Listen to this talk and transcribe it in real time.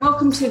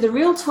welcome to the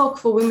Real Talk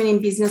for Women in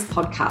Business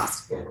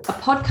podcast, a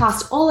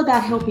podcast all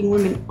about helping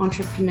women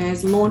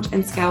entrepreneurs launch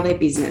and scale their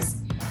business.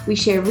 We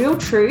share real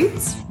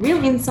truths,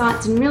 real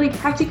insights, and really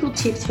practical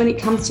tips when it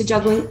comes to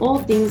juggling all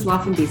things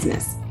life and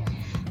business.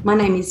 My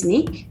name is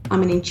Nick.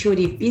 I'm an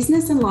intuitive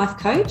business and life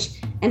coach,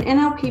 an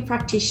NLP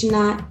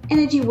practitioner,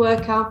 energy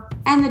worker,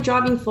 and the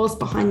driving force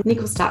behind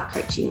Nickel Start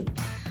Coaching.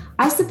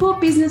 I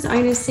support business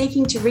owners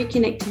seeking to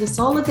reconnect to the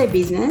soul of their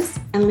business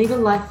and live a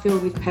life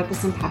filled with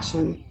purpose and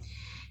passion.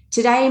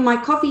 Today, my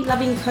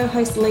coffee-loving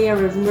co-host Leah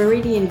of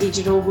Meridian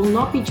Digital will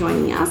not be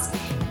joining us.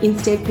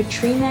 Instead,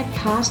 Petrina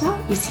Carter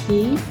is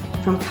here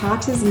from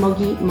Carter's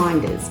Moggy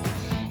Minders.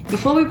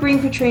 Before we bring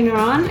Petrina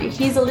on,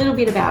 here's a little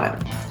bit about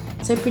it.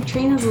 So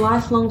Petrina's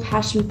lifelong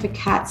passion for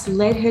cats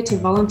led her to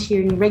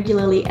volunteering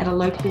regularly at a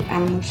local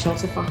animal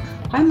shelter for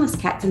homeless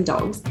cats and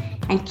dogs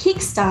and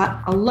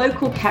kickstart a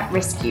local cat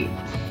rescue.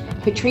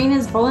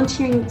 Petrina's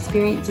volunteering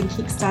experience in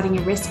kickstarting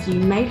a rescue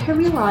made her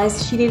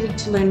realise she needed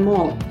to learn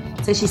more,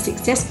 so she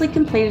successfully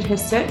completed her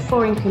Cert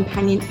 4 in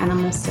Companion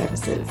Animal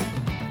Services.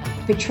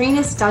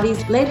 Petrina's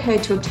studies led her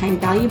to obtain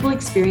valuable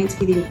experience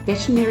within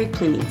veterinary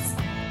clinics.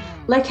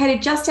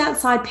 Located just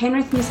outside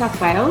Penrith, New South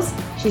Wales,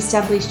 she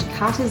established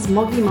Carter's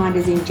Moggy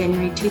Minders in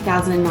January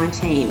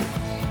 2019.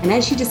 And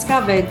as she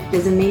discovered,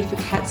 there's a need for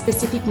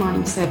cat-specific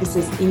minding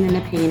services in the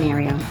Nepean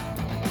area.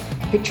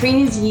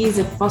 Petrina's years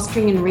of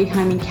fostering and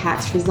rehoming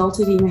cats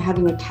resulted in her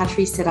having a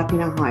cattery set up in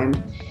her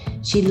home.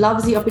 She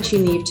loves the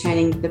opportunity of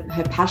turning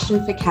her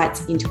passion for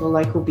cats into a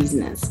local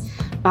business.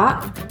 But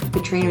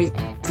Petrina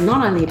is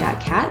not only about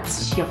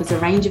cats, she offers a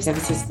range of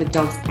services for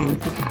dogs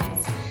and for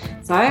cats.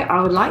 So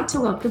I would like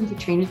to welcome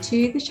Petrina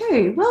to the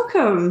show.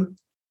 Welcome.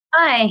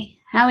 Hi,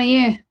 how are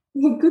you?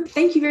 Good.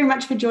 Thank you very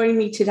much for joining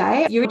me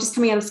today. You're just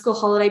coming out of school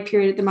holiday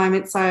period at the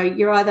moment, so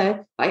you're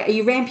either, are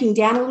you ramping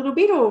down a little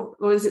bit or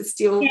is it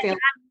still fairly...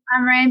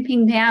 I'm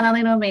ramping down a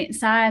little bit,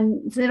 so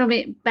it's a little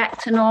bit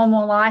back to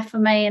normal life for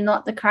me and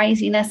not the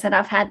craziness that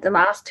I've had the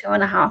last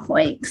 2.5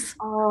 weeks.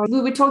 Oh, we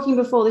were talking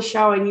before the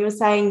show and you were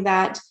saying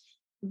that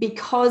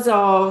because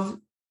of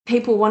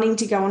people wanting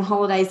to go on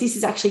holidays, this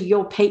is actually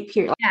your peak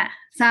period. Yeah,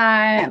 so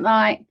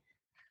I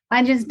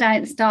just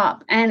don't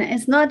stop. And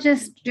it's not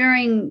just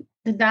during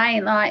the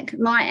day,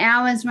 my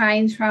hours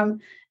range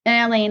from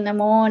early in the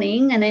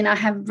morning and then I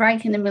have a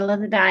break in the middle of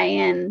the day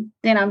and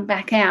then I'm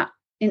back out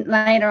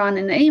later on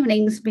in the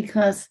evenings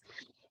because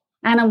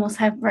animals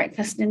have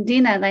breakfast and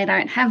dinner. They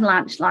don't have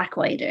lunch like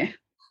we do.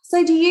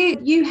 So do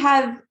you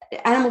have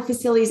animal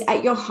facilities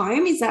at your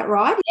home, is that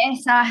right?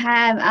 Yes, I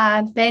have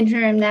a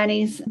bedroom that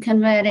is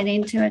converted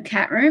into a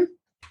cat room.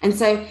 And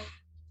so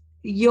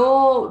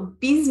your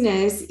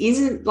business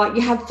isn't like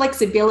you have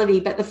flexibility,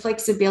 but the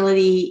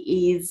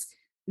flexibility is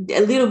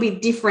a little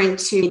bit different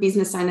to a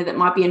business owner that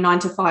might be a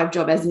 9-to-5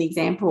 job, as an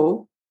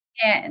example.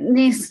 Yeah,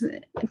 this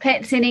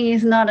pet sitting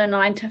is not a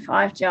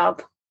 9-to-5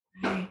 job.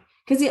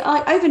 Because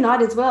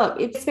overnight as well,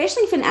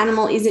 especially if an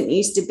animal isn't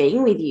used to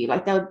being with you,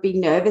 like there would be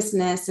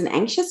nervousness and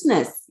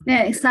anxiousness.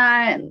 Yeah, so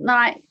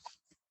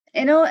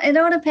it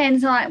all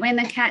depends. Like when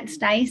the cat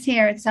stays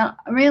here, it's not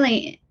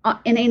really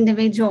an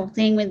individual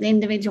thing with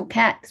individual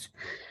cats.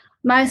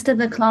 Most of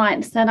the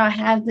clients that I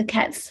have, the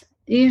cats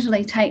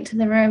usually take to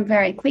the room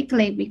very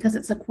quickly because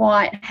it's a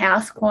quiet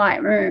house,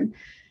 quiet room.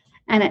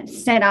 And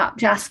it's set up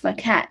just for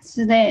cats.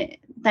 So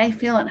they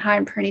feel at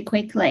home pretty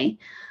quickly.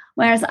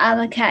 Whereas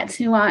other cats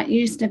who aren't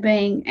used to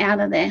being out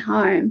of their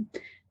home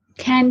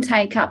can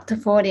take up to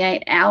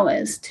 48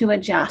 hours to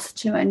adjust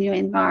to a new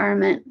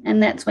environment.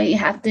 And that's where you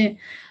have to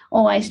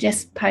always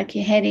just poke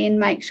your head in,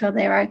 make sure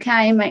they're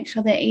okay, make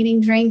sure they're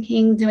eating,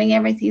 drinking, doing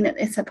everything that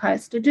they're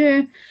supposed to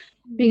do.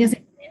 Because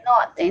if they're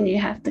not, then you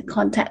have to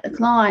contact the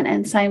client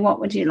and say, what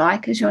would you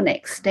like as your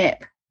next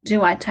step?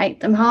 Do I take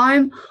them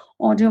home?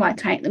 Or do I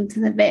take them to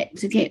the vet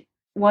to get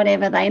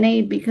whatever they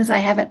need because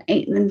they haven't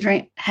eaten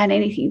and had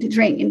anything to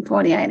drink in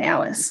 48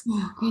 hours?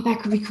 Oh, God,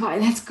 that could be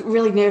that's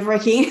really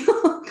nerve-wracking.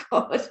 Oh,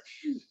 God.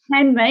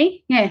 Can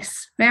be,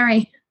 yes,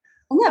 very.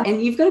 Yeah,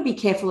 and you've got to be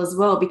careful as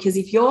well because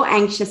if you're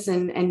anxious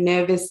and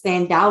nervous,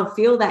 then they'll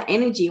feel that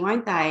energy,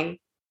 won't they?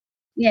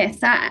 Yes,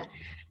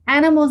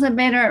 animals are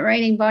better at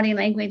reading body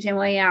language than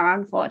we are,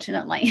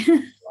 unfortunately. So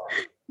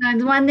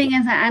the one thing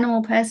as an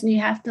animal person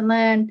you have to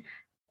learn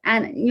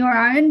and your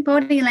own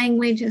body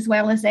language as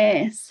well as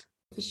theirs.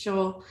 For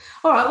sure.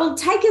 All right, well,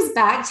 take us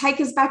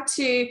back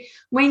to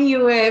when you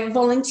were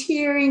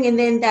volunteering and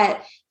then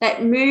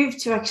that move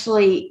to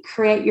actually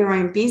create your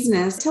own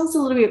business. Tell us a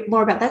little bit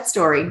more about that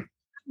story.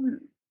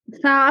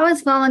 So I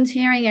was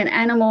volunteering at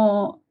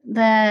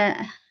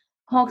the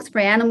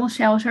Hawkesbury Animal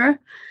Shelter,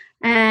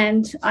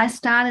 and I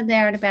started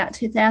there at about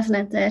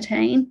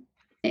 2013.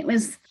 It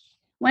was,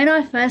 when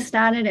I first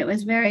started, it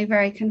was very,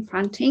 very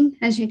confronting,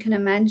 as you can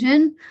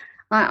imagine.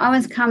 I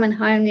was coming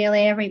home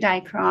nearly every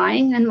day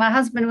crying, and my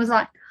husband was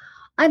like,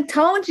 I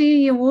told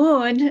you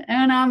would.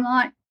 And I'm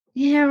like,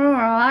 yeah, all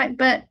right.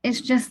 But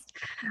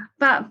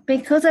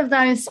because of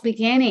those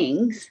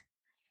beginnings,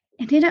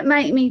 it didn't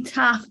make me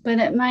tough, but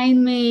it made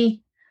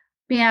me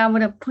be able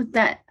to put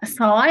that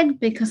aside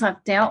because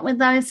I've dealt with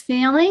those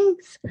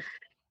feelings.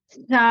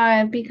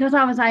 So because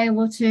I was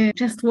able to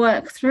just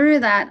work through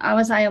that, I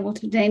was able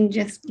to then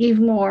just give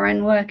more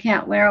and work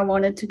out where I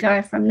wanted to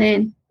go from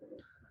then.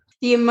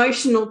 The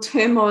emotional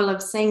turmoil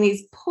of seeing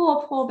these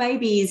poor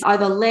babies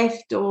either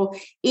left or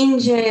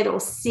injured or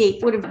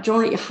sick would have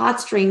drawn at your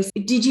heartstrings.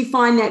 Did you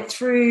find that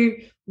through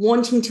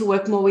wanting to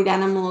work more with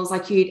animals,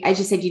 like you, as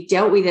you said, you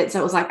dealt with it, so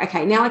it was like,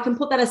 okay, now I can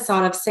put that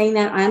aside, I've seen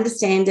that, I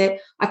understand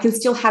it, I can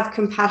still have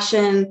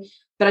compassion,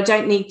 but I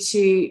don't need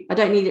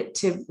it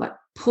to like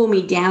pull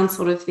me down,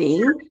 sort of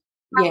thing?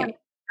 Yeah.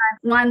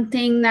 One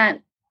thing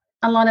that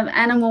a lot of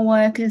animal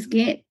workers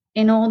get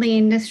in all the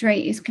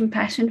industry is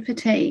compassion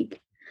fatigue.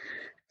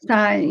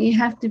 So you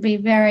have to be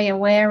very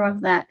aware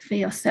of that for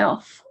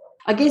yourself.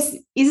 I guess,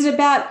 is it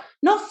about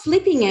not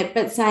flipping it,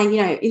 but saying,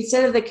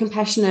 instead of the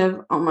compassion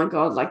of, oh my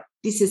God, like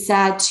this is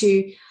sad,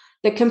 to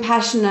the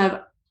compassion of,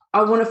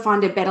 I want to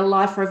find a better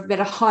life or a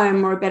better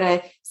home or a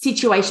better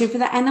situation for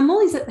the animal?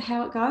 Is that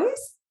how it goes?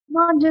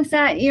 Not just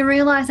that, you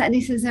realise that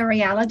this is a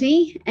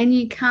reality and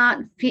you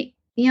can't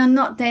you're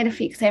not there to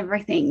fix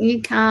everything.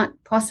 You can't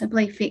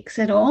possibly fix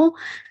it all.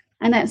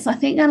 And that's, I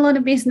think a lot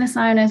of business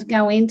owners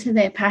go into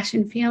their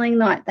passion feeling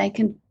like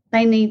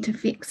they need to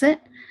fix it.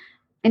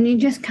 And you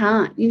just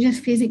can't. You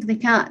just physically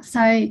can't.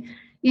 So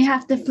you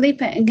have to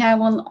flip it and go,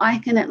 well, I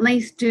can at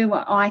least do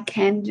what I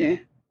can do.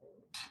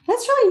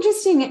 That's really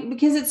interesting,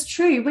 because it's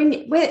true.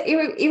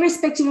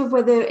 Irrespective of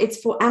whether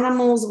it's for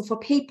animals or for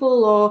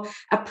people or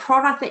a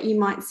product that you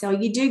might sell,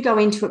 you do go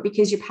into it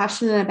because you're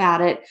passionate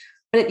about it.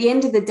 But at the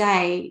end of the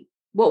day,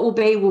 what will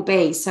be will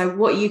be. So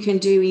what you can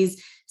do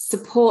is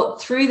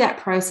support through that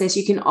process.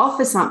 You can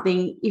offer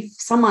something. If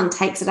someone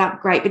takes it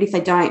up, great. But if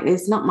they don't,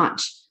 there's not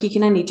much. You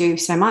can only do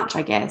so much,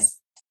 I guess.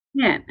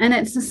 Yeah, and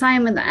it's the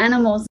same with the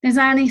animals. There's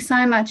only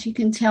so much you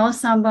can tell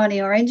somebody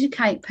or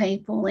educate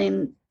people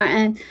in.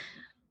 And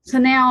so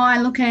now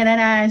I look at it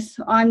as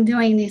I'm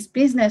doing this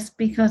business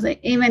because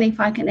even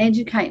if I can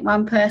educate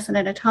one person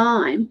at a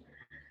time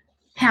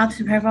how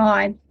to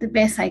provide the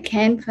best they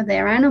can for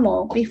their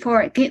animal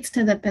before it gets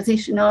to the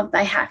position of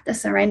they have to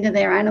surrender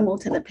their animal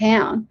to the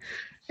pound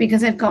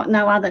because they've got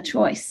no other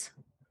choice.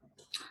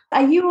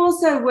 Are you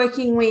also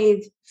working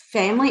with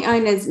family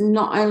owners,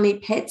 not only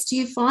pets? Do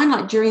you find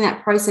like during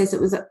that process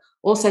it was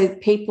also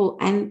people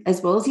and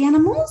as well as the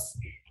animals?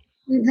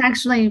 It's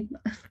actually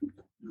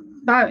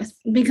both.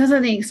 Because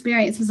of the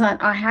experiences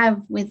that I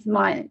have with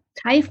my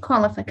TAFE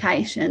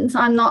qualifications,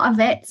 I'm not a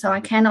vet, so I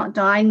cannot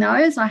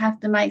diagnose. I have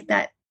to make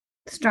that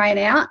straight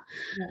out.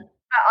 Yeah.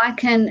 I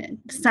can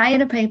say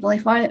to people,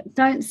 if I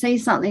don't see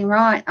something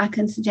right, I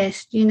can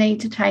suggest you need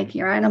to take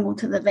your animal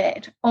to the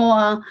vet.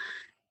 Or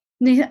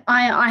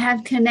I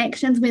have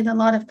connections with a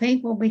lot of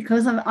people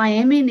because I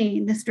am in the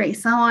industry.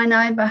 So I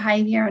know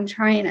behaviour and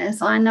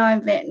trainers. I know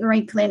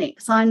veterinary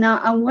clinics.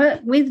 I work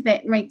with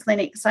veterinary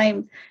clinics.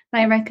 They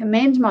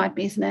recommend my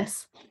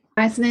business.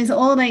 So there's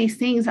all these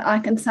things that I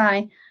can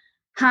say,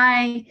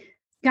 hey,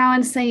 go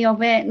and see your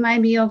vet.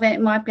 Maybe your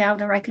vet might be able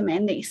to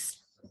recommend this.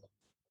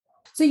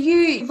 So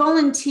you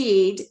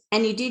volunteered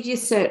and you did your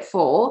Cert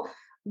 4.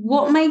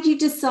 What made you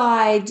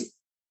decide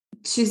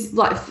to,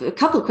 like, a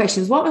couple of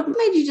questions. What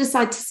made you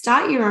decide to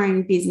start your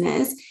own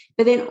business,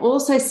 but then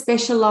also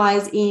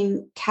specialise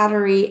in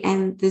cattery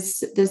and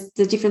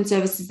the different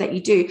services that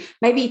you do?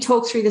 Maybe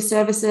talk through the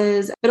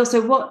services, but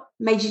also what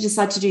made you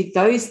decide to do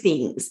those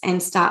things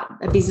and start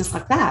a business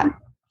like that?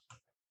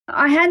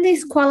 I had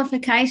this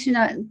qualification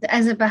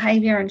as a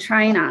behaviour and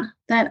trainer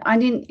that I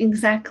didn't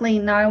exactly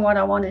know what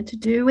I wanted to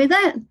do with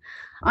it.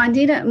 I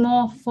did it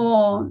more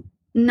for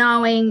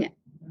knowing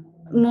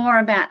more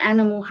about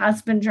animal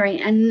husbandry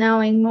and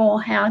knowing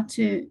more how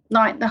to,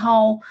 like, the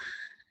whole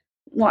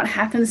what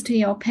happens to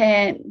your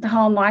pet, the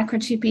whole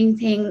microchipping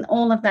thing,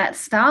 all of that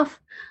stuff.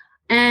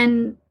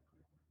 And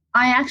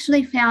I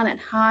actually found it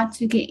hard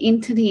to get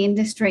into the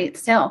industry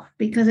itself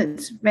because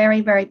it's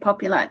very, very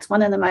popular. It's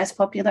one of the most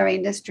popular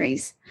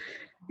industries.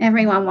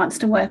 Everyone wants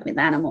to work with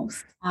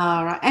animals.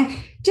 All right. And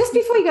just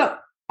before you go,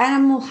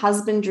 animal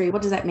husbandry,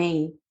 what does that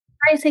mean?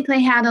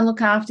 Basically how to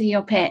look after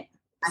your pet.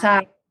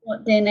 So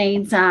what their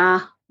needs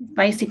are,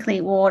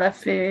 basically water,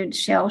 food,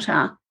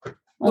 shelter,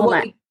 all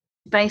that.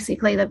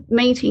 Basically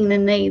meeting the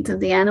needs of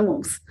the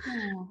animals.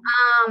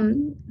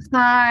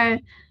 So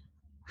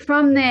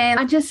from there,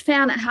 I just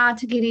found it hard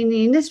to get in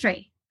the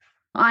industry.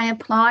 I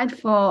applied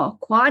for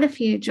quite a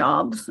few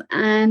jobs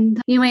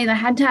and you either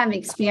had to have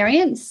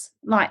experience,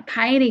 like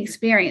paid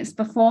experience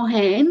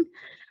beforehand,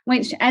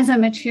 which as a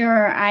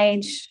mature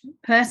age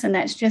person,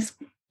 that's just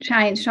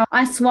changed. So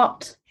I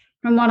swapped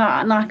from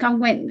I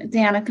went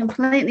down a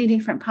completely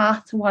different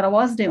path to what I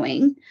was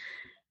doing.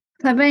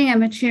 So being a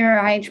mature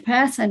age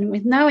person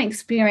with no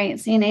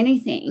experience in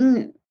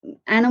anything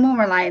animal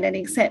related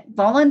except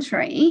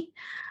voluntary,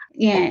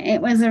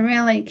 it was a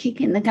really kick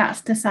in the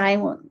guts to say,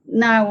 well,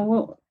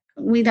 no,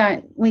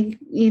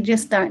 you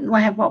just don't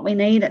have what we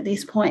need at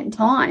this point in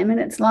time. And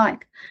it's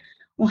like,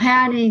 well,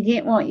 how do you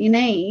get what you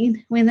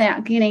need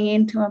without getting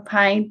into a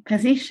paid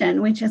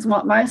position, which is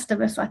what most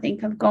of us, I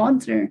think, have gone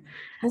through.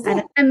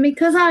 And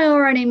because I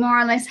already more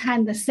or less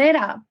had the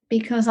setup,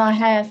 because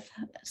I've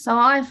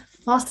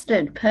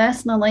fostered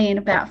personally in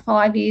about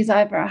 5 years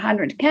over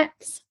 100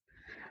 cats.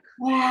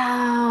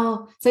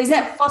 Wow. So is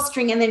that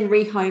fostering and then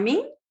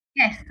rehoming?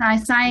 Yes, so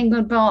saying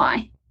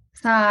goodbye.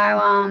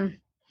 But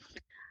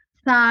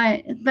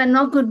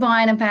not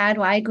goodbye in a bad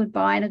way,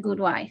 goodbye in a good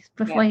way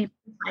before you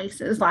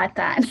places like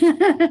that.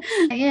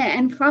 Yeah,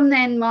 and from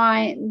then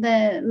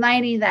the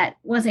lady that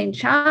was in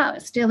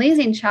charge, still is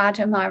in charge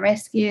of my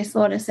rescue,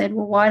 sort of said,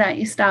 well, why don't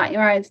you start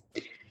your own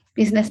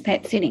business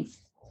pet sitting?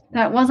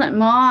 So it wasn't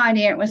my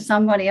idea, it was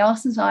somebody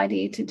else's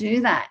idea to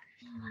do that.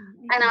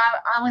 And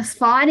I was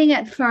fighting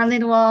it for a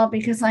little while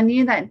because I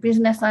knew that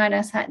business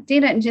owners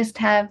didn't just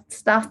have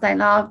stuff they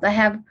love, they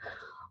have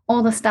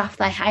all the stuff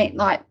they hate,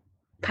 like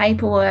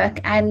paperwork,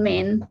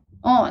 admin,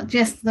 or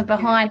just the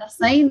behind the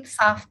scenes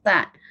stuff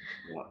that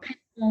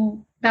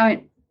people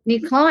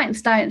your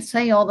clients don't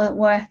see, all the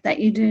work that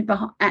you do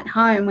at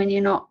home when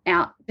you're not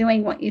out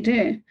doing what you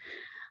do.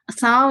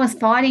 So I was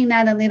fighting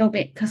that a little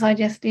bit because I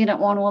just didn't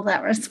want all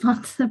that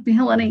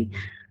responsibility.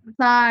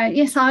 So,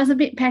 yes, I was a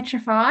bit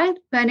petrified,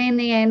 but in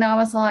the end I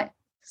was like,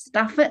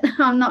 stuff it,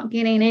 I'm not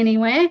getting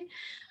anywhere.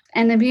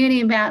 And the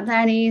beauty about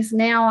that is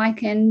now I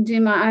can do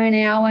my own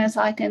hours.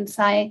 I can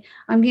say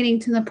I'm getting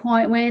to the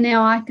point where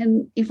now I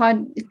can, if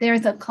there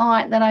is a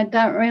client that I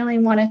don't really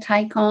want to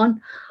take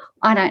on,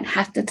 I don't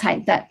have to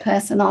take that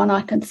person on.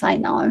 I can say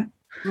no.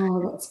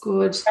 Oh, that's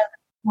good. That's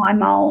my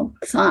mold.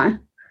 So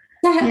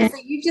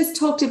you've just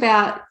talked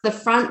about the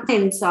front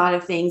end side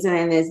of things, and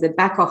then there's the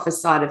back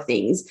office side of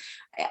things.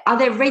 Are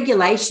there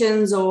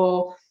regulations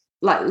or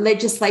like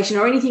legislation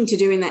or anything to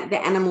do in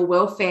the animal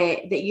welfare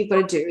that you've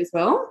got to do as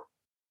well?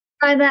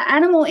 So the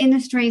animal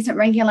industry isn't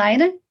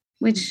regulated,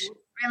 which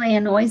really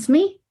annoys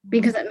me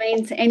because it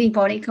means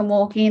anybody can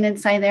walk in and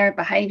say they're a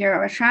behaviour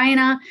or a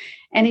trainer.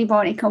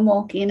 Anybody can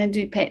walk in and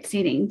do pet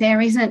sitting.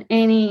 There isn't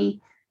any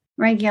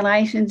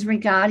regulations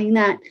regarding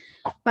that.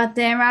 But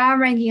there are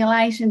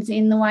regulations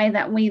in the way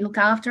that we look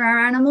after our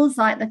animals,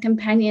 like the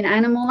Companion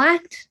Animal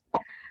Act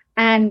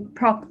and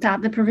PROCTA,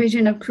 the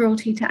Provision of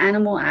Cruelty to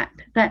Animal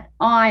Act, that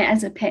I,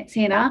 as a pet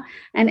sitter,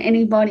 and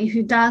anybody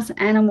who does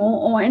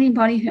animal or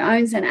anybody who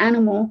owns an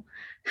animal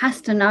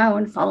has to know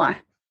and follow.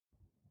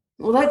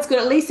 Well, that's good.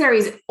 At least there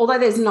is, although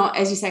there's not,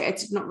 as you say,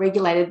 it's not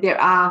regulated, there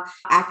are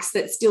acts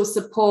that still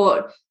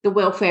support the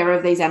welfare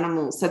of these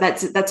animals. So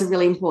that's a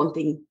really important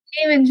thing.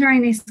 Even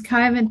during this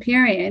COVID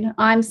period,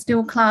 I'm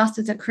still classed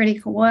as a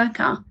critical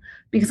worker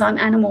because I'm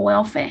animal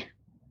welfare.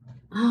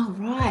 Oh,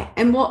 right.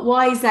 And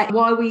why is that?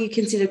 Why were you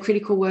considered a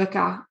critical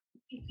worker?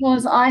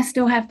 Because I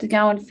still have to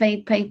go and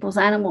feed people's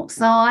animals.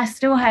 So I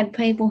still had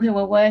people who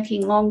were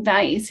working long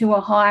days who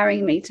were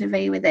hiring me to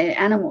be with their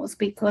animals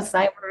because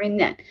they were in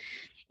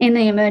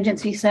the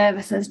emergency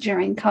services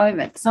during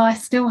COVID. So I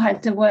still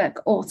had to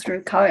work all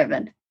through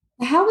COVID.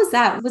 How was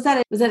that? Was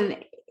that an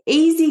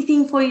easy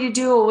thing for you to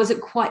do, or was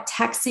it quite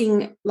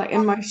taxing, like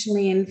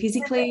emotionally and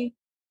physically?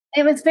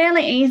 It was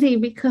fairly easy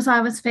because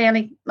I was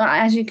fairly,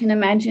 like, as you can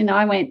imagine,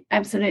 I went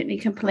absolutely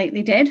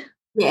completely dead.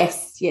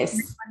 Yes.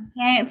 Everyone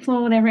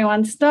cancelled,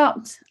 everyone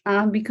stopped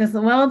because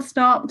the world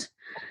stopped.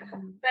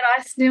 But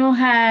I still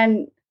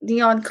had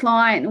the odd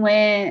client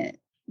where,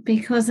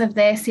 because of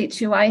their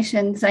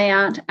situations, they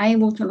aren't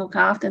able to look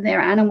after their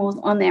animals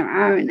on their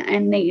own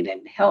and needed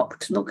help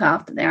to look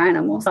after their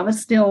animals. I was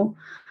still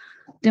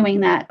doing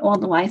that all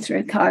the way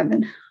through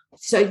COVID.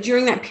 So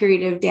during that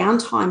period of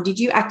downtime, did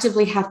you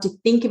actively have to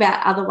think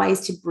about other ways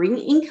to bring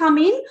income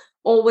in,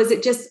 or was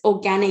it just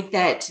organic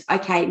that,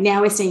 okay,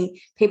 now we're seeing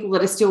people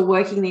that are still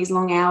working these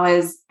long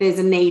hours, there's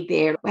a need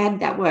there? How did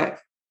that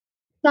work?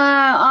 So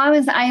I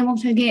was able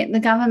to get the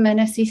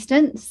government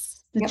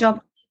assistance, the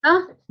job.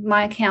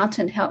 My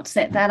accountant helped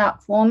set that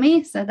up for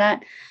me, so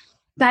that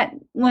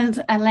was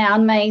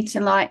allowed me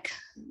to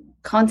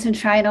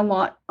concentrate on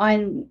what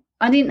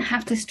I didn't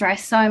have to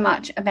stress so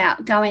much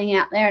about going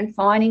out there and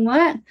finding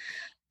work,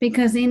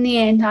 because in the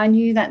end I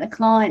knew that the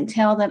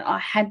clientele that I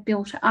had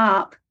built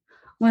up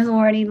was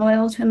already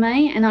loyal to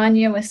me, and I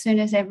knew as soon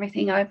as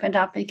everything opened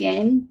up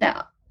again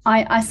that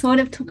I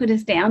sort of took it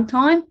as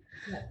downtime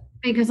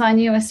because I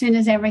knew as soon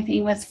as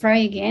everything was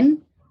free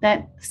again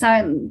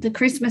so the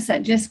Christmas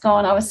that just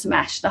gone, I was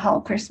smashed the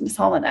whole Christmas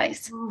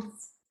holidays.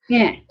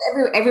 Yeah.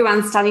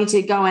 Everyone's starting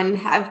to go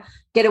and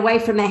get away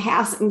from their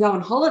house and go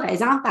on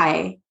holidays, aren't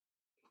they?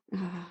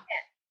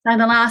 So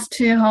the last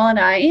two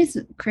holidays,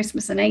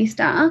 Christmas and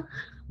Easter,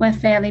 were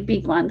fairly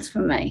big ones for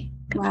me.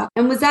 Wow.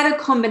 And was that a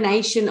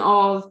combination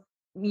of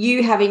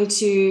you having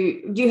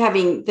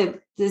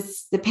the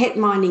pet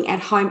minding at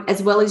home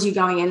as well as you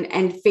going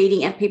and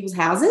feeding at people's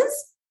houses?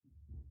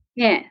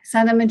 Yeah.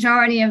 So the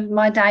majority of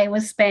my day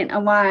was spent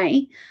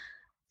away.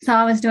 So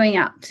I was doing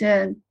up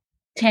to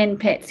 10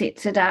 pet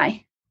sits a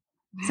day.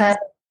 Wow.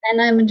 And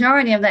the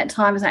majority of that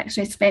time was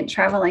actually spent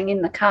travelling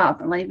in the car,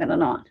 believe it or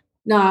not.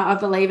 No, I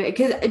believe it.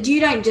 Because you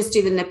don't just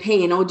do the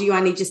Nepean, or do you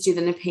only just do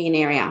the Nepean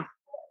area?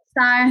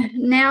 So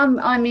now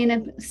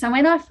so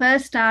when I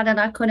first started,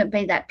 I couldn't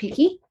be that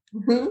picky.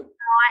 Mm-hmm. So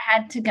I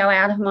had to go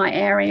out of my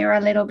area a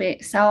little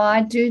bit. So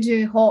I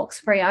do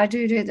Hawkesbury. I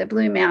do the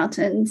Blue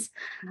Mountains,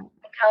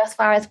 the go as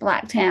far as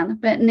Blacktown.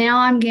 But now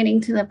I'm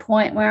getting to the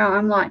point where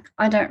I'm like,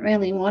 I don't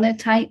really want to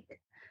take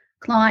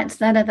clients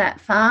that are that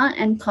far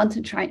and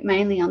concentrate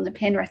mainly on the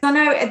Penrith. I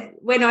know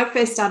when I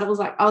first started,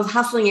 I was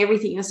hustling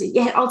everything. I said,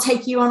 yeah, I'll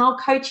take you on, I'll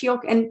coach you.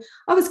 And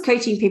I was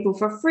coaching people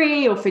for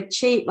free or for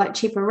cheap, like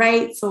cheaper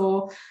rates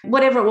or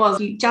whatever it was.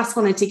 You just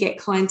wanted to get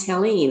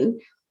clientele in.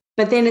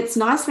 But then it's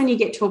nice when you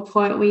get to a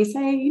point where you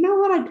say, you know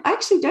what, I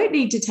actually don't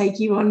need to take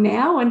you on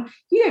now, and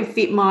you don't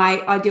fit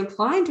my ideal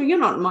client, or you're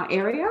not in my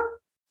area.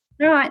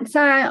 Right.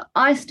 So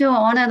I still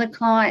honour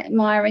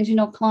my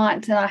original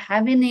clients that I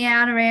have in the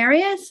outer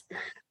areas.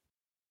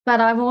 But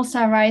I've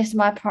also raised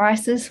my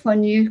prices for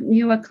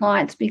newer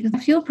clients because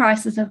fuel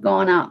prices have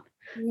gone up.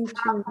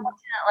 Unfortunately,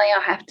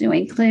 I have to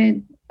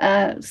include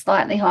a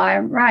slightly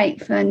higher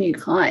rate for new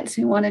clients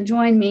who want to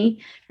join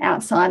me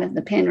outside of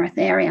the Penrith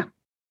area.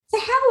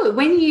 So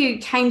when you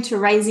came to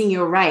raising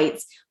your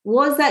rates,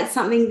 was that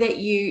something that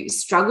you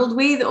struggled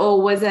with,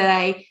 or was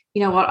it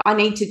you know what, I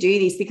need to do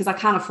this because I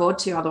can't afford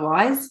to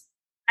otherwise?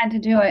 I had to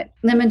do it.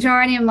 The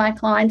majority of my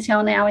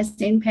clientele now is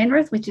in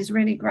Penrith, which is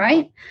really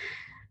great.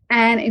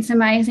 And it's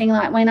amazing,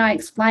 like when I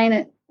explain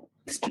it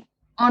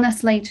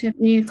honestly to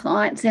new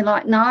clients, they're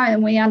like, no,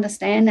 and we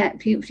understand that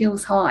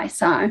fuel's high.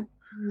 So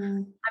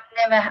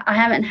I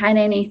haven't had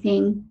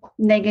anything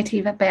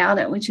negative about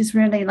it, which is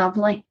really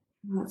lovely.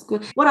 That's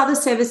good. What other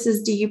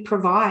services do you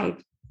provide?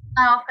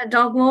 I offer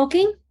dog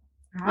walking.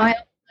 Right. I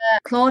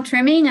offer claw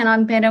trimming, and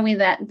I'm better with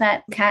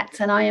that cats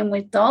than I am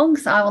with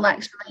dogs. I will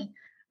actually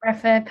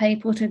refer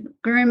people to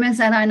groomers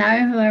that I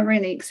know who are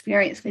really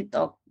experienced with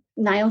dog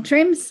nail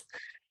trims.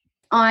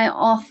 I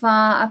offer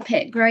a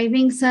pet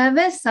grieving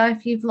service. So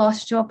if you've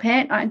lost your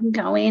pet, I can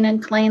go in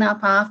and clean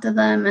up after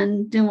them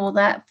and do all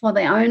that for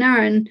the owner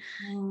and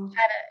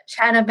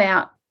chat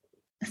about,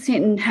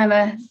 sit and have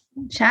a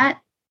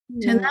chat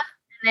to them.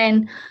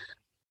 And then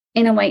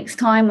in a week's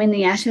time, when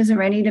the ashes are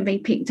ready to be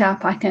picked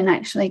up, I can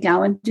actually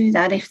go and do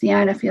that if the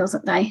owner feels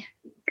that they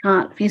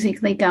can't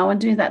physically go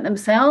and do that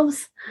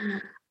themselves.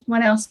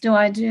 What else do?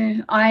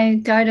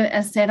 I go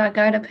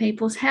to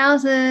people's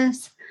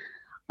houses.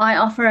 I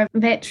offer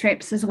vet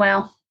trips as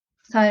well.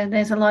 So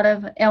there's a lot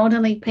of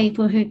elderly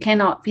people who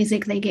cannot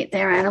physically get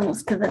their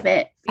animals to the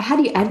vet. How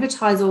do you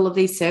advertise all of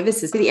these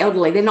services for the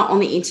elderly? They're not on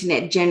the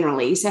internet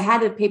generally. So how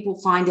do people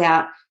find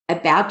out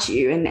about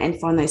you and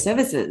find those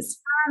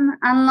services?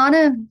 A lot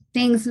of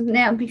things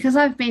now, because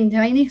I've been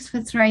doing this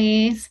for 3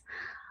 years,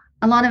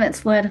 a lot of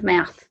it's word of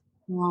mouth.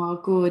 Oh,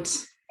 good.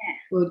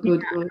 Yeah.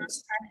 Good.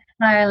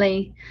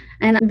 Slowly.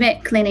 And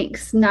vet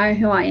clinics know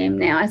who I am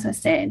now, as I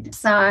said.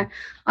 So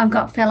I've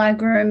got fellow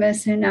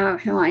groomers who know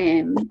who I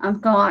am.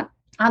 I've got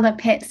other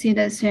pet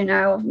sitters who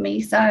know of me.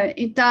 So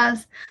it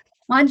does,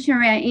 once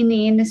you're out in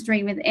the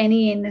industry with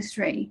any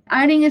industry,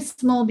 owning a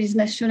small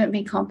business shouldn't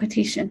be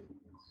competition.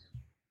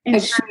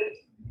 It's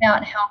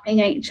about helping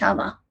each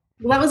other.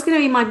 Well, that was going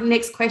to be my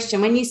next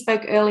question. When you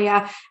spoke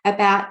earlier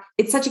about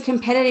it's such a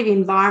competitive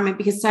environment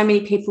because so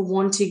many people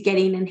want to get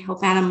in and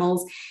help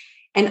animals.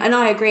 And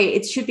I agree,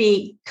 it should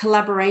be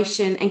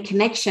collaboration and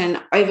connection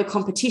over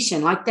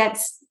competition. Like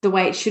that's the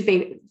way it should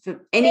be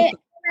for anything.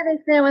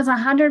 If there was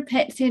 100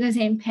 pet sitters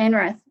in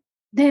Penrith,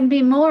 there'd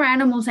be more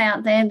animals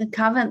out there to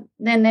cover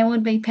than there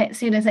would be pet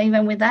sitters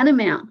even with that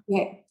amount.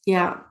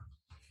 Yeah.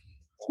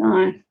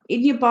 So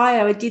in your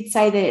bio, it did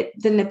say that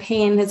the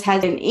Nepean has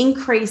had an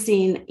increase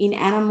in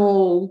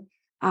animal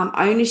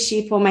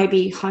ownership, or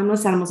maybe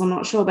homeless animals, I'm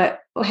not sure.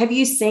 But have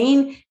you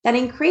seen that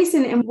increase,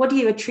 and what do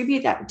you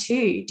attribute that to,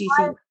 do you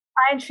think?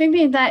 I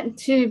attribute that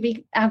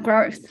to our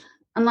growth.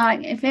 And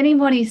like if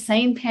anybody's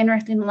seen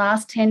Penrith in the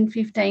last 10,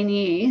 15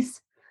 years,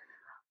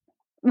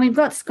 we've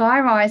got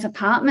sky-rise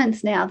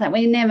apartments now that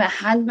we never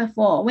had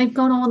before. We've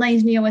got all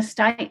these new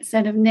estates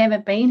that have never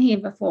been here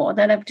before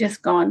that have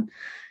just gone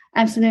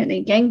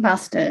absolutely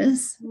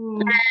gangbusters.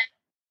 And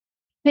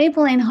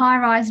people in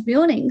high-rise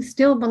buildings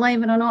still,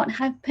 believe it or not,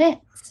 have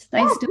pets.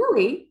 They still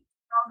really?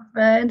 have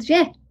birds,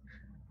 yeah.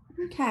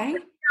 Okay.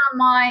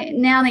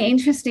 Now the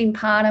interesting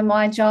part of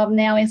my job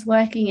now is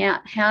working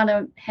out how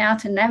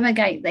to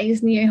navigate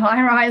these new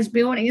high-rise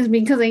buildings,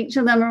 because each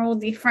of them are all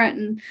different.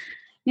 And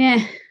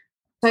yeah.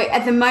 So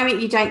at the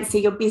moment you don't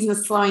see your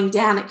business slowing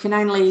down. It can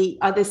only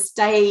either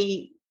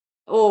stay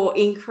or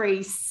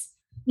increase.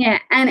 Yeah,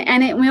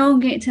 and it will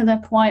get to the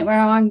point where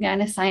I'm going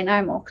to say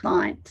no more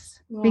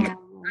clients because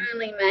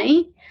only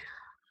me.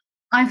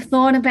 I've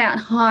thought about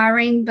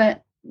hiring,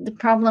 but the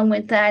problem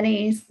with that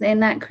is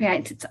then that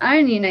creates its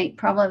own unique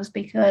problems,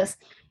 because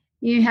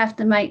you have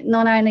to make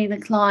not only the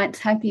clients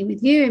happy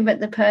with you, but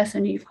the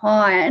person you've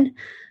hired.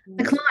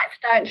 The clients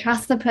don't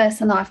trust the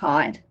person I've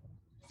hired.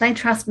 They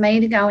trust me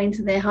to go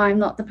into their home,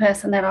 not the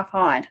person that I've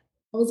hired.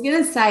 I was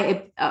going to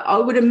say, I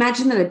would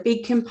imagine that a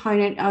big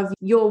component of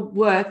your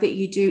work that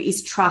you do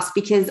is trust,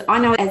 because I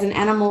know as an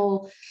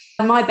animal,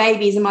 my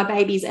babies are my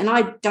babies and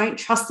I don't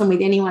trust them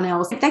with anyone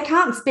else. They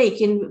can't speak,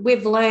 and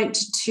we've learnt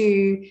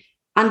to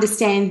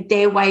understand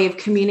their way of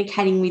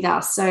communicating with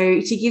us. So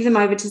to give them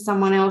over to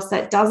someone else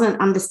that doesn't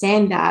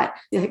understand that,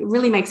 it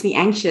really makes me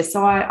anxious.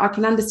 So I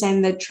can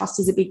understand that trust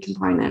is a big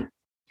component.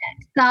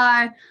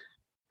 So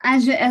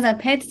as a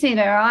pet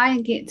sitter, I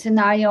get to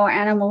know your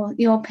animal,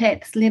 your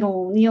pet's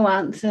little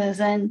nuances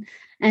and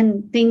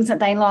things that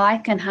they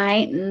like and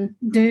hate and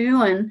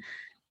do,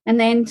 and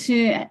then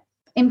to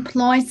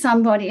employ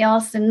somebody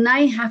else, and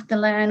they have to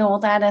learn all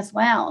that as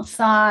well.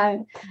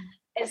 So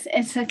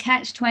it's a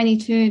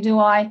catch-22. Do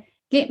I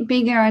get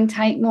bigger and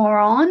take more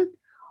on,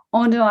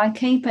 or do I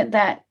keep it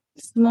that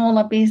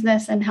smaller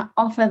business and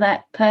offer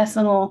that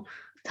personal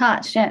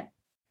touch that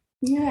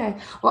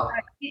Well, I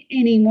don't get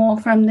any more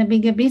from the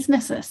bigger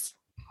businesses?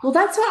 well,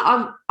 that's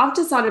what I've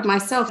decided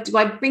myself. Do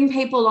I bring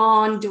people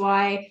on? Do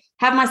I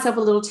have myself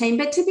a little team?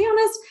 But to be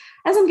honest,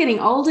 as I'm getting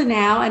older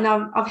now and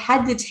I've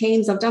had the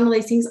teams, I've done all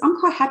these things, I'm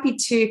quite happy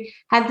to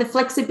have the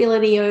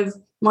flexibility of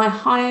my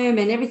home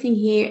and everything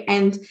here,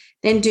 and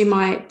then do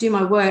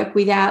my work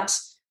without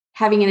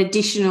having an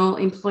additional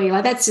employee.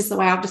 Like, that's just the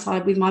way I've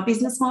decided with my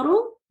business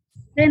model.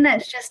 Then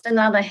that's just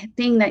another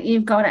thing that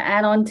you've got to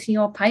add on to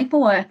your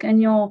paperwork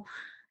and your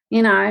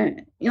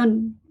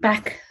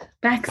back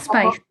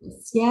space.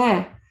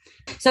 Yeah.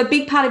 So a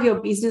big part of your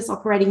business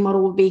operating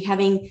model will be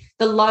having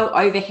the low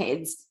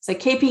overheads. So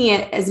keeping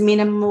it as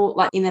minimal,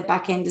 like in the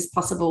back end, as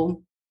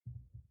possible.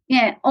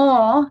 Yeah.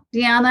 Or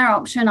the other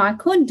option I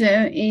could do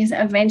is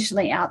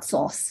eventually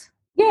outsource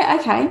Yeah.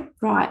 Okay.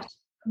 Right.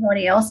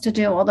 somebody else to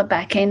do all the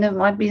back end of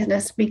my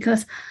business,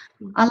 because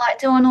I like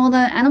doing all the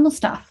animal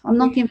stuff. I'm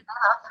not giving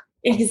that up.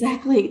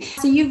 Exactly.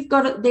 So you've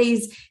got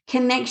these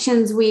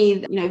connections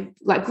with,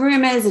 like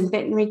groomers and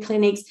veterinary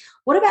clinics.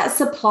 What about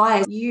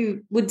suppliers?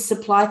 You would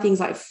supply things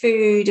like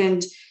food,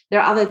 and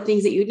there are other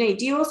things that you would need.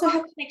 Do you also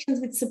have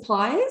connections with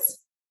suppliers?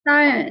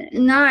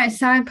 No.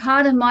 So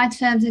part of my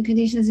terms and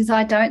conditions is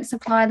I don't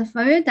supply the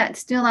food. That's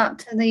still up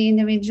to the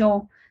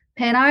individual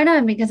pet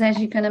owner, because as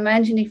you can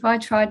imagine, if I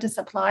tried to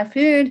supply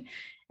food,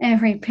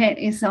 every pet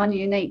is on a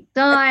unique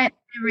diet.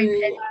 Every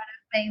pet owner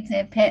feeds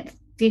their pets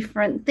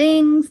different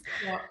things.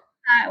 Yeah.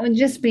 It would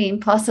just be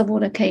impossible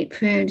to keep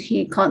food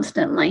here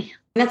constantly.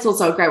 That's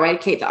also a great way to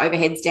keep the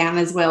overheads down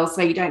as well,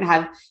 so you don't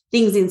have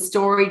things in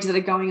storage that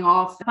are going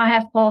off. If I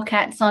have 4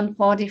 cats on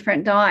 4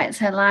 different diets,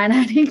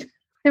 Helena,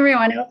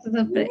 everyone else is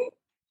a bit.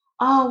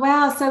 Oh,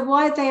 wow. So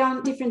why are they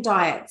on different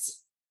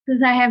diets? Because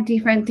they have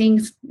different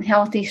things,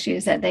 health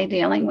issues that they're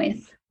dealing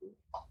with.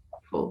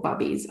 Poor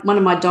bubbies. One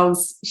of my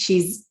dogs,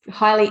 she's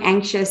highly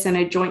anxious and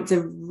her joints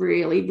are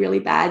really, really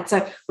bad.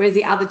 So whereas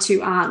the other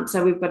 2 aren't.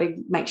 So we've got to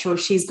make sure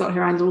she's got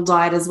her own little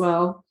diet as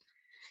well.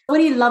 What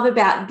do you love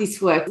about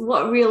this work?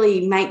 What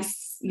really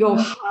makes your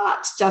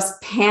heart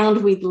just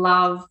pound with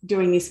love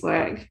doing this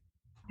work?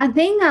 I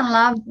think I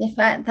love the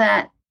fact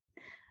that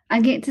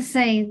I get to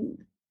see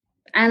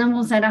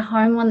animals that are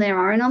home on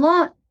their own a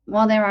lot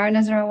while their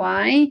owners are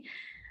away,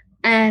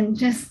 and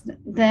just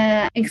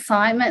the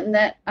excitement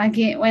that I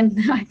get when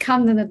I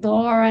come to the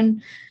door.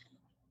 And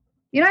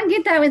you don't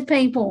get that with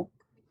people.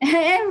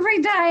 Every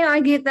day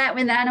I get that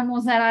with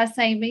animals that I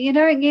see, but you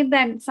don't get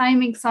that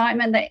same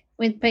excitement that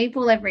with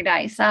people every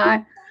day. So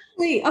I've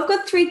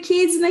got 3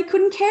 kids and they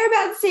couldn't care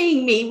about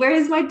seeing me,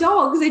 whereas my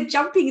dogs are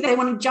jumping. They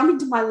want to jump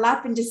into my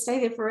lap and just stay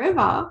there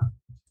forever.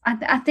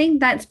 I think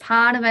that's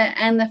part of it,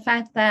 and the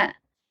fact that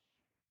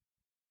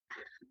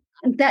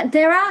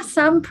there are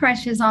some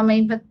pressures on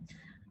me, but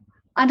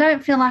I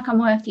don't feel like I'm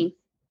working.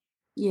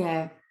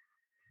 Yeah.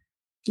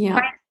 Yeah.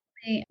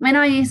 When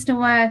I used to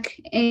work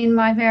in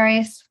my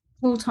various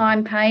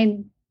full-time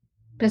paid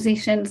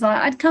positions,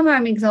 I'd come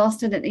home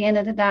exhausted at the end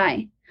of the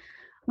day.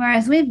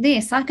 Whereas with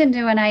this, I can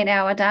do an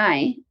 8-hour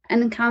day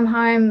and come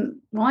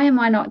home. Why am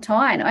I not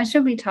tired? I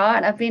should be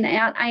tired. I've been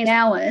out 8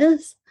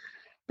 hours,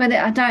 but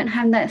I don't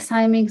have that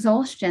same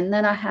exhaustion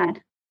that I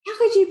had. How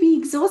could you be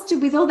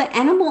exhausted with all the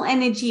animal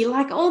energy,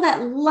 like all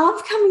that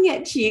love coming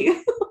at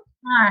you?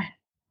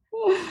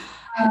 No.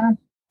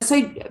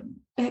 So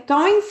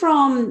going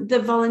from the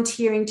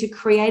volunteering to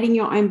creating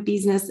your own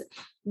business,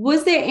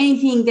 was there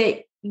anything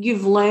that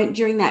you've learned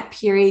during that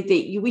period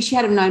that you wish you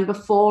had known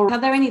before? Are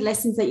there any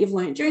lessons that you've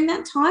learned during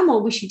that time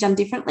or wish you'd done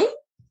differently?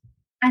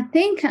 I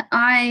think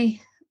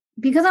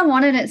because I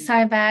wanted it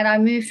so bad, I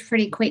moved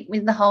pretty quick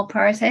with the whole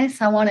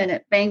process. I wanted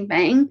it bang,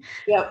 bang.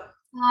 Yep.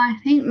 I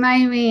think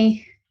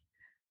maybe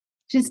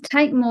just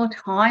take more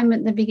time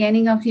at the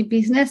beginning of your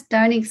business.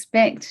 Don't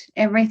expect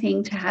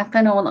everything to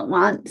happen all at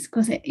once,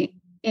 because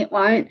it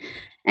won't.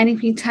 And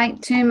if you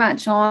take too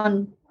much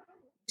on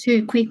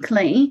too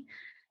quickly,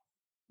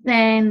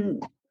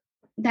 then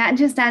that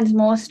just adds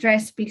more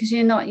stress, because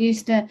you're not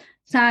used to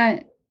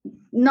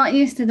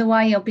the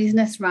way your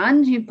business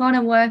runs. You've got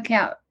to work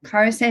out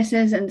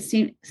processes and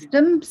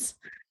systems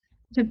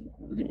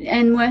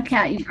and work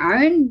out your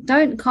own.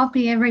 Don't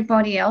copy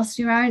everybody else.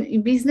 Your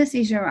business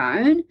is your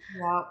own.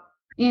 Yeah.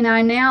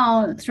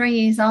 Now 3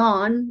 years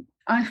on,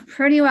 I've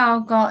pretty well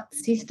got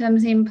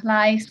systems in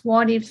place,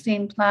 what ifs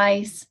in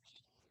place,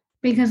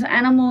 because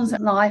animals are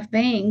live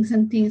beings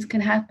and things can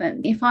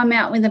happen. If I'm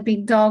out with a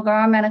big dog, or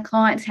I'm at a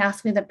client's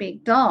house with a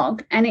big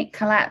dog and it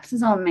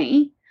collapses on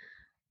me,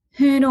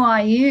 who do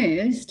I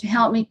use to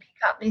help me pick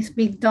up this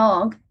big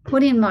dog,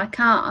 put in my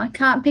car? I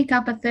can't pick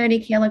up a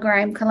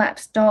 30-kilogram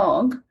collapsed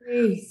dog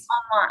on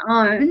my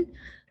own.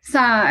 So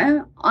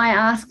I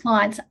ask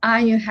clients, are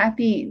you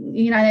happy?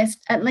 There's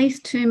at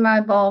least 2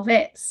 mobile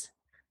vets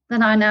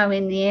that I know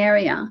in the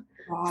area.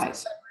 Right.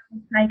 So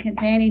I take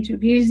advantage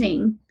of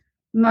using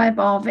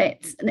mobile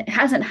vets. And it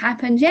hasn't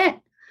happened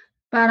yet,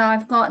 but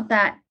I've got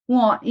that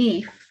what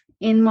if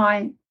in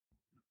my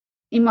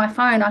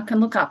phone. I can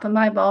look up a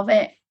mobile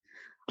vet.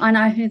 I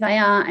know who they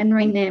are and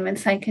ring them and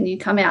say, can you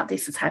come out?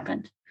 This has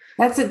happened.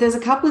 That's it. There's a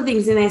couple of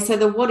things in there. So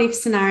the what if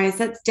scenarios,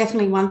 that's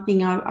definitely one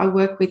thing I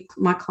work with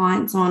my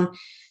clients on,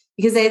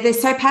 because they're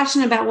so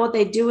passionate about what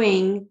they're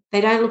doing. They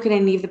don't look at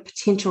any of the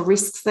potential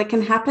risks that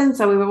can happen.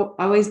 So we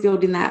always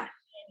build in that.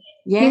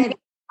 Yeah.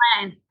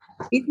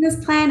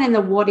 Business plan and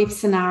the what if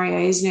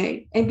scenarios,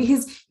 and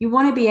because you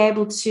want to be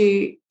able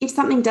to, if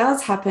something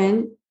does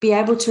happen, be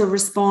able to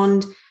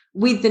respond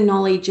with the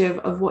knowledge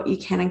of what you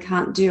can and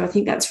can't do. I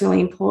think that's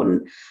really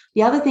important.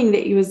 The other thing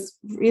that was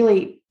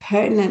really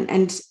pertinent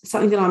and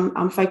something that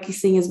I'm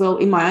focusing as well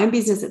in my own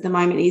business at the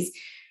moment is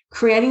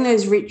creating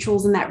those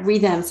rituals and that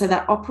rhythm, so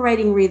that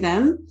operating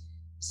rhythm,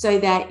 so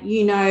that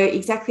you know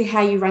exactly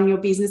how you run your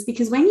business.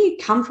 Because when you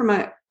come from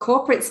a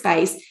corporate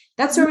space,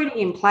 that's already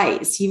in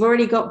place. You've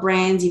already got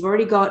brands, you've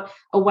already got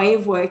a way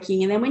of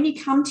working. And then when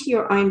you come to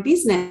your own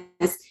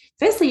business,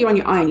 firstly, you're on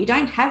your own. You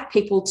don't have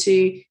people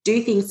to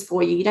do things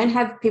for you. You don't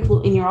have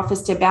people in your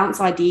office to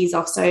bounce ideas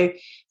off. So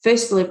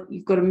first of all,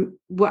 you've got to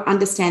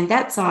understand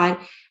that side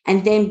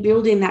and then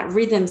build in that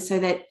rhythm so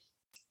that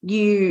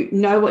you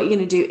know what you're going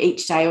to do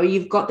each day, or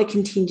you've got the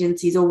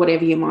contingencies or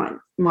whatever you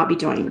might be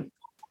doing.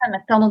 A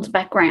McDonald's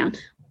background.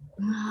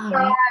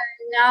 Oh,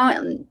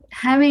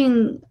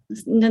 Having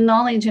the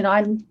knowledge that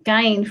I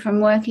gained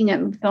from working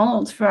at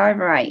McDonald's for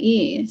over 8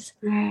 years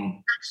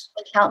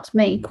actually helped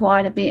me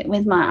quite a bit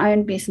with my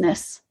own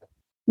business.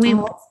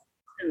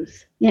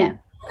 Yeah.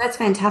 That's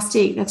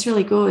fantastic. That's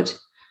really good.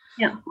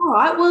 Yeah. All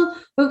right. Well,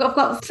 I've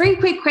got 3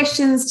 quick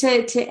questions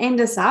to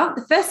end us up.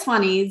 The first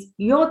one is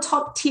your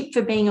top tip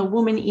for being a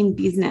woman in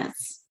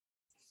business.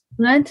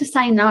 Learn to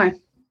say no.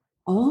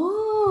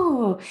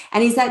 Oh,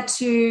 and is that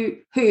to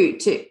who?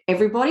 To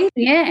everybody?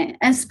 Yeah,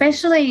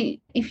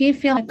 especially if you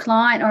feel a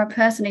client or a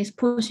person is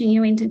pushing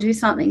you in to do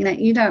something that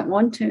you don't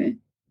want to,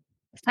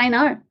 say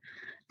no.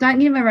 Don't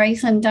give a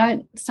reason.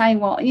 Don't say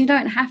what. You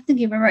don't have to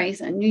give a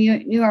reason.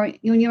 You're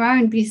in your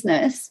own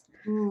business.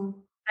 Say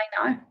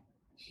no.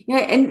 Yeah,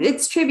 and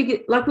it's true because,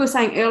 like we were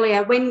saying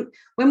earlier, when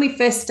we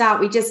first start,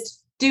 we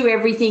just do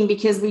everything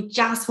because we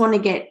just want to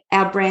get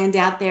our brand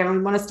out there and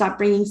we want to start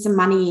bringing some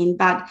money in.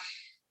 But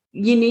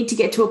you need to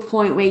get to a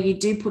point where you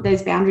do put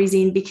those boundaries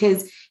in,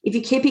 because if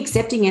you keep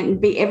accepting it and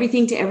be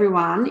everything to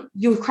everyone,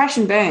 you'll crash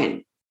and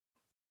burn.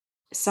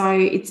 So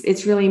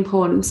it's really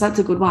important. So that's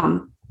a good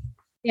one.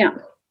 Yeah.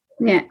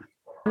 Yeah.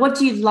 What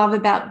do you love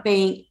about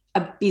being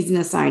a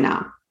business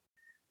owner?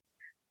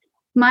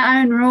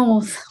 My own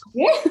rules.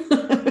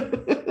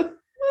 Yeah.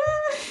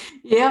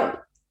 Yeah.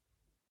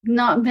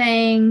 Not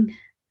being,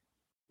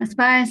 I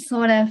suppose,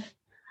 sort of,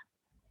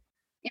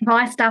 if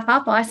I stuff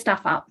up, I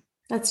stuff up.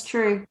 That's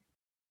true.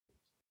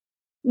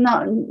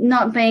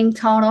 Not being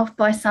told off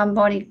by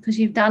somebody because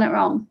you've done it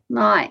wrong.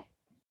 Like,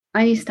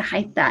 I used to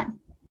hate that.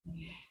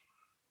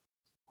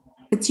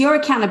 It's your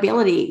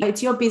accountability.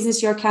 It's your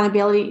business, your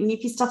accountability. And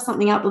if you stuff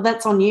something up, well,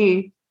 that's on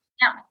you.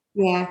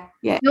 Yeah.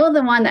 Yeah. You're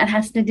the one that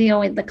has to deal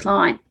with the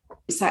client.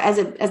 So as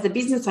the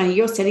business owner,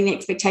 you're setting the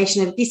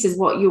expectation of this is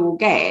what you will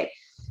get.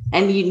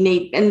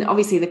 And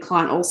obviously the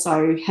client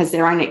also has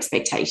their own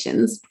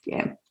expectations.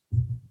 Yeah.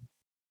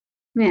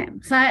 Yeah.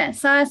 So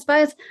I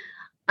suppose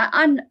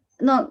I'm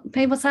not,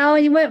 people say, oh,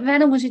 you work with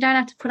animals, you don't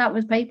have to put up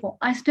with people.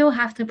 I still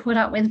have to put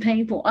up with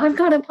people. I've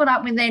got to put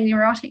up with their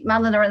neurotic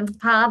mother and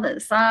father.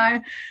 So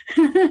I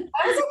was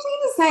actually going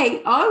to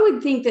say, I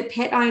would think that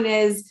pet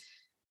owners,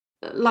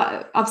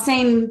 like I've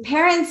seen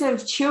parents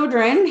of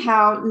children,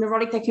 how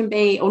neurotic they can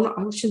be, or not,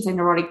 I shouldn't say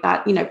neurotic,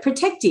 but,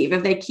 protective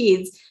of their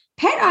kids.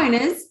 Pet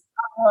owners.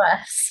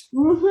 Worse.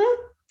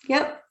 Mm-hmm.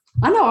 Yep.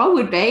 I know I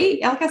would be.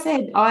 Like I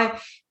said,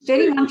 if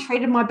anyone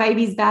treated my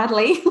babies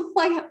badly,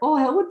 like all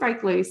hell would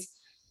break loose.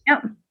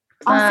 Yep.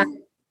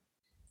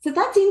 So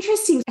that's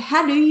interesting.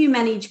 How do you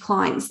manage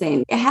clients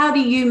then? How do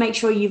you make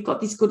sure you've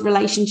got this good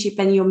relationship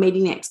and you're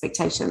meeting the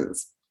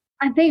expectations?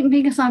 I think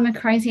because I'm a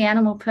crazy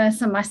animal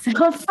person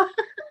myself.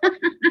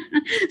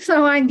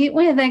 So I get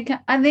where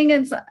I think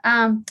it's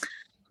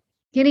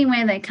getting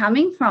where they're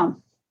coming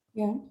from.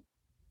 Yeah.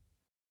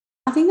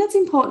 I think that's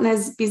important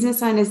as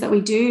business owners, that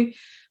we do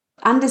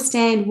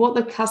understand what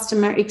the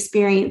customer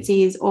experience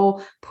is,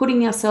 or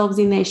putting ourselves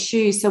in their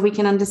shoes so we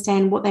can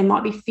understand what they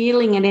might be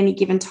feeling at any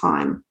given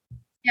time.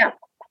 Yeah.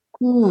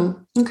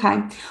 Okay.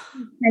 That's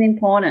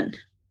important.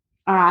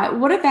 All right.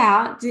 What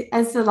about,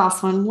 as the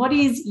last one, what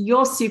is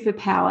your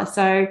superpower?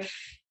 So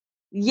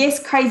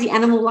yes, crazy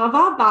animal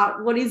lover,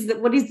 but what is the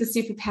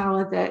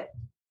superpower that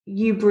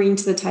you bring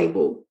to the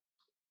table?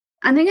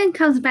 I think it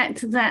comes back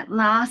to that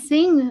last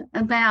thing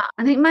about,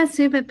 I think my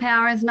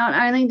superpower is not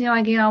only do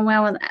I get on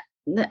well with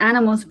the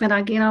animals, but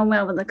I get on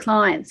well with the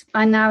clients.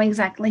 I know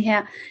exactly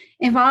how,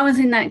 if I was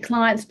in that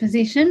client's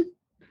position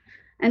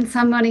and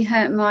somebody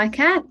hurt my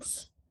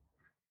cats,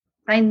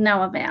 they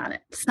know about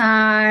it. So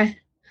Yeah.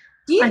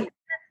 that's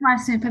my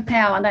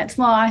superpower. That's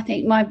why I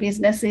think my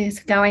business is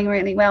going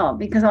really well,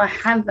 because I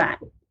have that.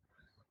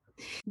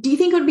 Do you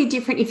think it would be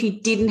different if you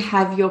didn't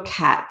have your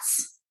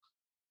cats?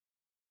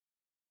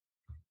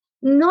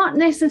 Not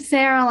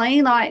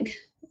necessarily, like,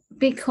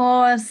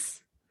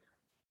 because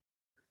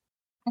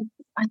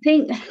I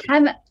think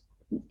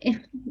if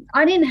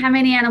I didn't have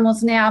any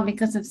animals now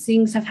because of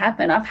things have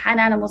happened. I've had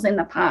animals in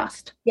the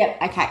past.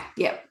 Yep. Okay.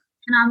 Yep.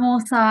 And I'm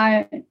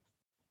also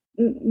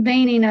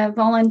been in a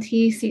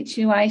volunteer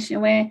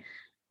situation where,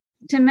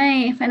 to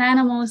me, if an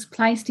animal is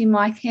placed in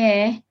my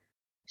care,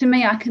 to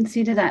me, I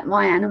consider that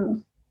my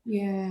animal.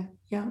 Yeah.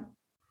 Yeah.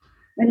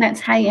 And that's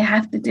how you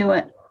have to do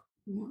it.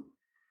 Yeah.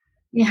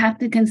 You have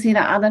to consider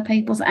other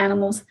people's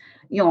animals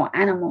your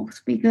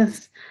animals,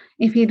 because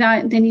if you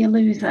don't, then you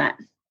lose that.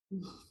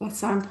 That's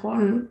so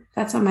important.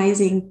 That's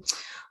amazing.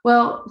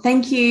 Well,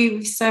 thank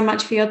you so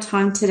much for your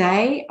time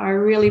today. I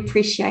really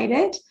appreciate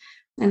it.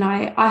 And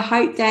I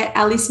hope that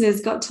our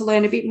listeners got to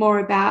learn a bit more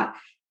about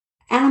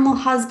animal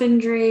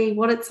husbandry,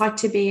 what it's like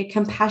to be a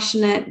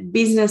compassionate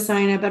business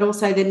owner, but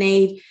also the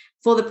need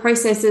for the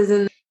processes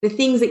and the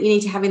things that you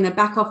need to have in the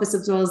back office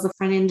as well as the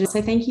front end.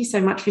 So thank you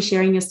so much for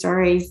sharing your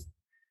stories.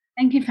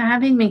 Thank you for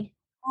having me.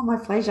 Oh, my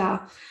pleasure.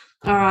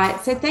 All right.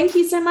 So thank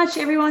you so much,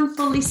 everyone,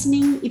 for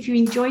listening. If you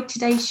enjoyed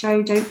today's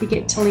show, don't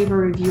forget to leave a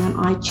review on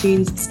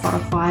iTunes,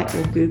 Spotify,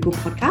 or Google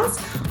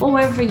Podcasts, or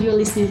wherever you're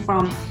listening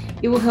from.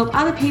 It will help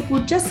other people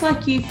just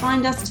like you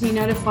find us to be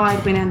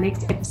notified when our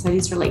next episode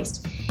is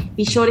released.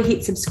 Be sure to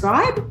hit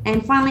subscribe.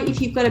 And finally, if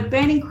you've got a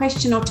burning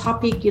question or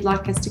topic you'd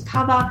like us to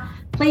cover,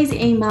 please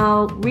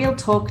email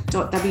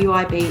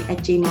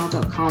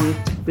realtalk.wib@gmail.com.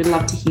 We'd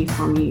love to hear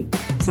from you.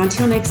 So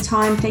until next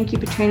time, thank you,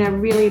 Petrina. I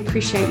really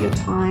appreciate your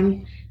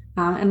time.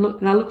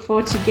 And I look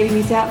forward to getting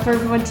this out for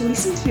everyone to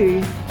listen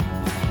to.